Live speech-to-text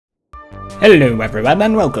Hello everyone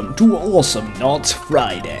and welcome to Awesomenauts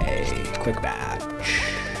Friday. Quick match.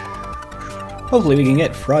 Hopefully we can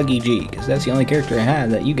get Froggy G, because that's the only character I have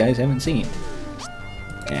that you guys haven't seen.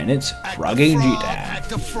 And it's Froggy G time.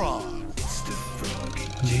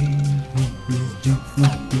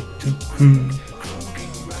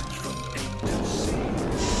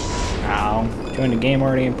 Ow. Join the game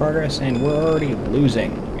already in progress and we're already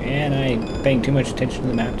losing. And I'm paying too much attention to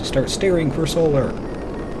the map to start steering for solar.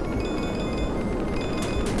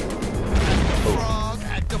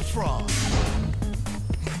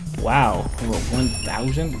 Wow, over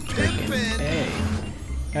 1,000? Freaking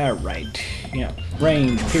A. Alright. Yeah.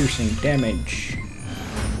 Range, piercing, damage.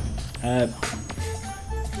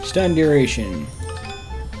 Stun duration.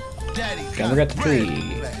 Don't forget the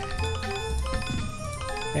tree.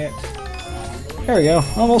 There we go.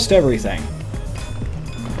 Almost everything.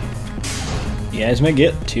 You guys may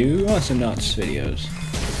get 2 Awesomenauts videos.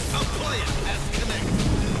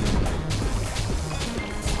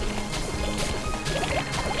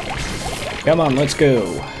 Come on, let's go.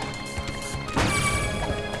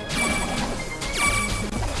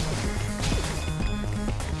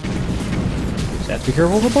 Just have to be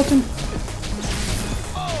careful of the button.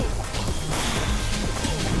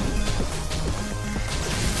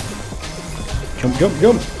 Jump, jump,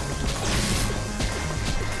 jump.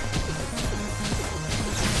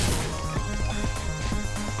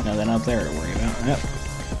 Nothing up there to worry about. Yep.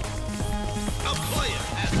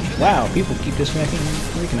 Wow, people keep disconnecting and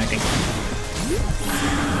reconnecting.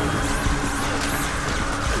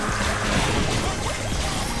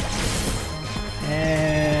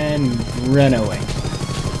 And run away.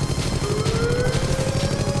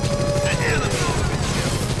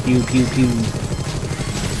 Pew pew pew.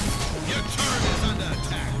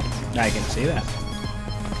 I can see that.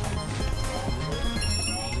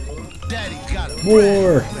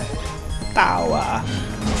 More power.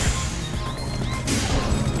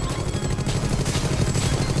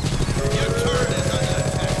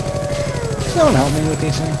 Someone help me with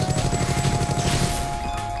these things.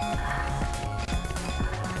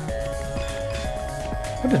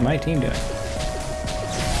 What is my team doing?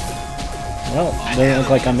 Well, it doesn't look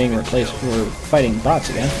like I'm being replaced. We're fighting bots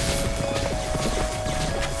again.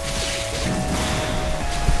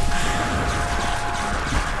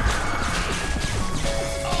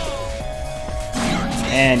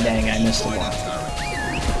 And dang, I missed the one.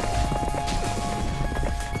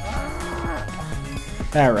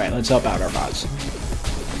 Alright, let's help out our bots.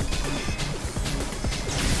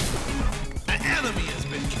 An enemy has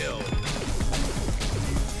been killed.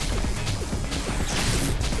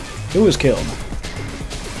 Who was killed?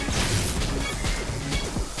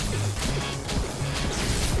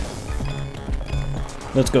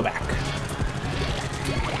 Let's go back.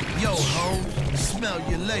 Yo ho, smell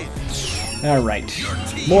you later. Alright,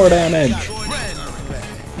 more damage.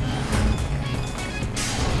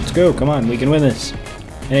 Let's go, come on, we can win this.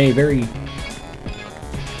 In a very...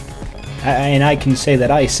 and I can say that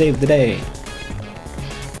I saved the day.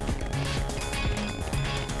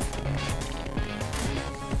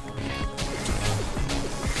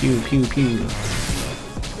 Pew, pew, pew.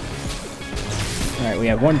 Alright, we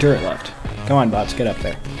have 1 turret left. Come on, bots, get up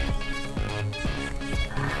there.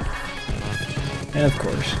 And of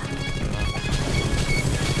course.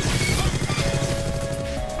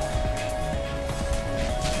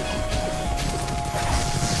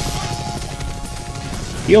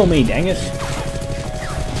 Heal me, dang it.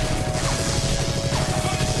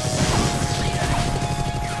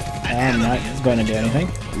 I'm not going to do anything.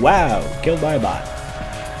 Wow, killed by a bot.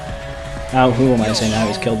 Now, who am I saying I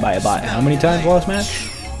was killed by a bot? How many times last match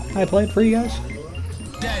I played for you guys?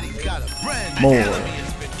 More.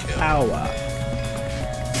 Power.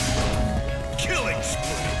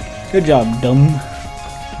 Good job, dumb.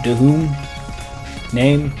 To whom?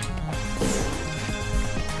 Name?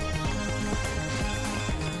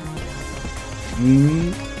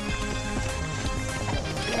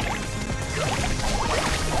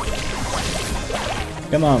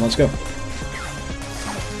 Come on, let's go.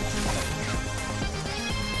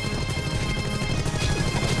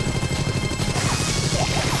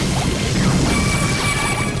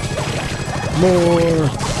 More.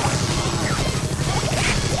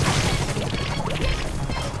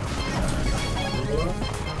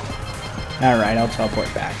 Alright, I'll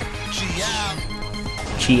teleport back.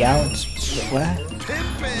 Chi out. What?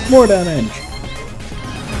 More damage.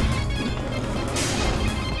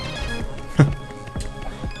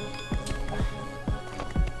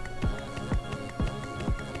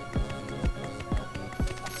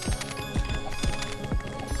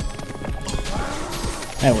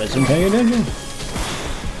 I wasn't paying attention.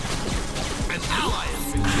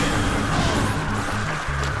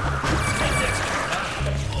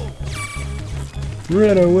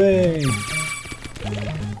 Run away!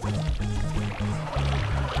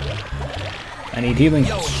 I need healing.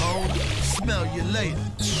 Yo, home. Smell you later.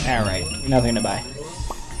 Alright, nothing to buy.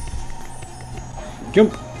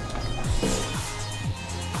 Jump!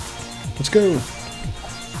 Let's go!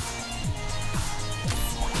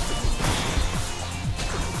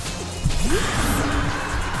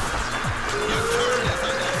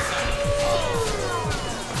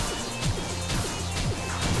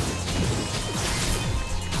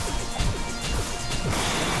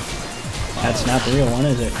 That's not the real one,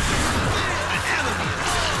 is it?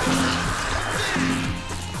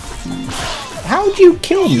 How'd you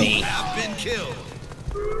kill me? I've been killed.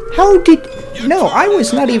 How did... No, I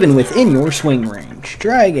was not even within your swing range.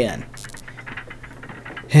 Try again.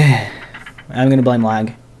 I'm gonna blame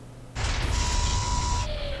lag.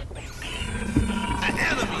 An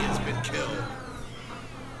enemy has been killed.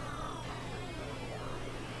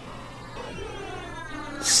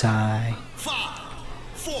 Sigh. 5,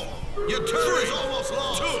 4. Your turn is almost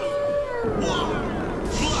lost. 2, 1.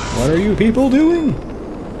 Blast. What are you people doing?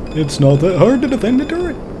 It's not that hard to defend a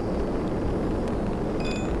turret.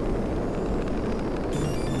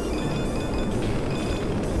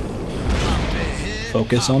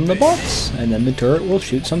 Focus on the bots, and then the turret will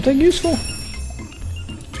shoot something useful.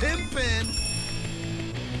 Pimpin'.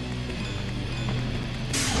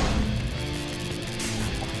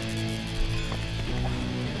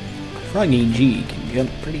 Froggy G can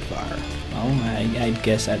jump pretty far. Well, I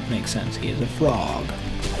guess that makes sense. He is a frog.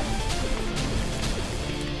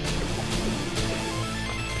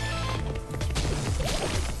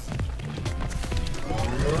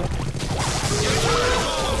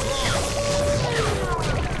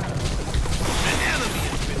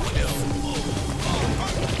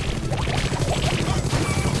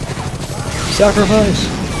 Sacrifice!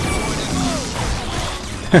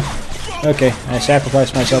 Okay, I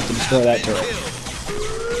sacrificed myself to destroy that turret.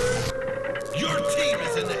 Your team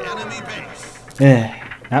is in the enemy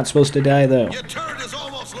base. Not supposed to die though. Your turret is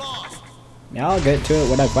almost lost. Now I'll get to it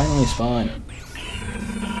when I finally spawn.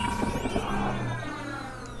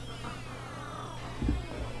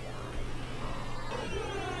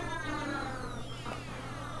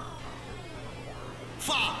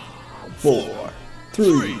 Five, 4,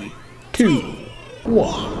 3, 2,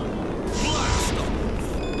 1. blast.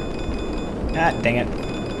 Ah, dang it.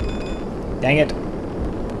 Dang it.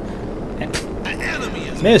 An enemy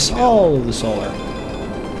is Miss all of the solar.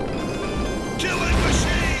 killing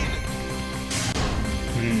machine.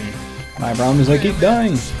 My problem is I keep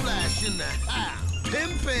dying. Splash in the house.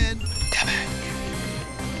 Pimpin'.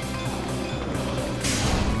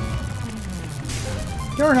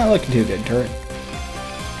 You're not looking too good, turret.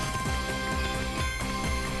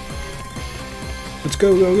 Let's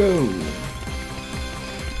go, go, go.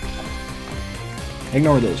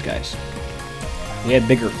 Ignore those guys. We had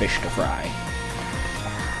bigger fish to fry.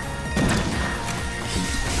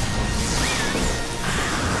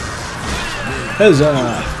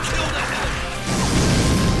 Huzzah!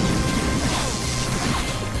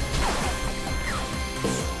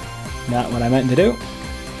 Not what I meant to do. An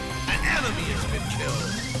enemy has been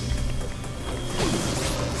killed.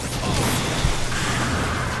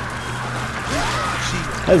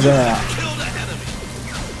 Huzzah! Kill the enemy.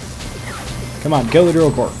 Come on, kill the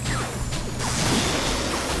drill core.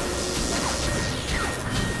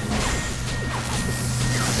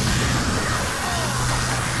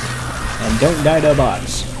 And don't die to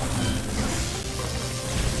bots.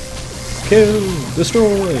 Kill!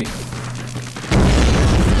 Destroy!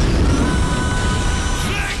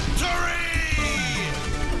 Victory!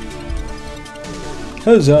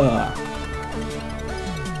 Huzzah!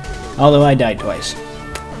 Although I died twice.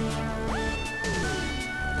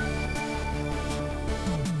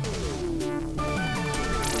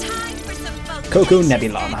 Coco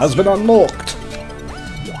Nebulon has been unlocked!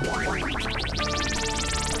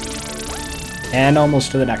 And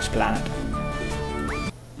almost to the next planet.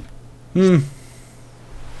 I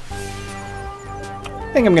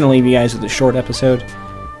think I'm gonna leave you guys with a short episode.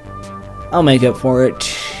 I'll make up for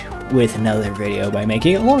it with another video by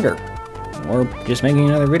making it longer. Or just making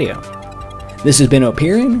another video. This has been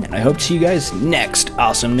Opirian, and I hope to see you guys next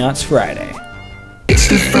Awesomenauts Friday. It's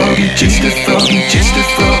the frog,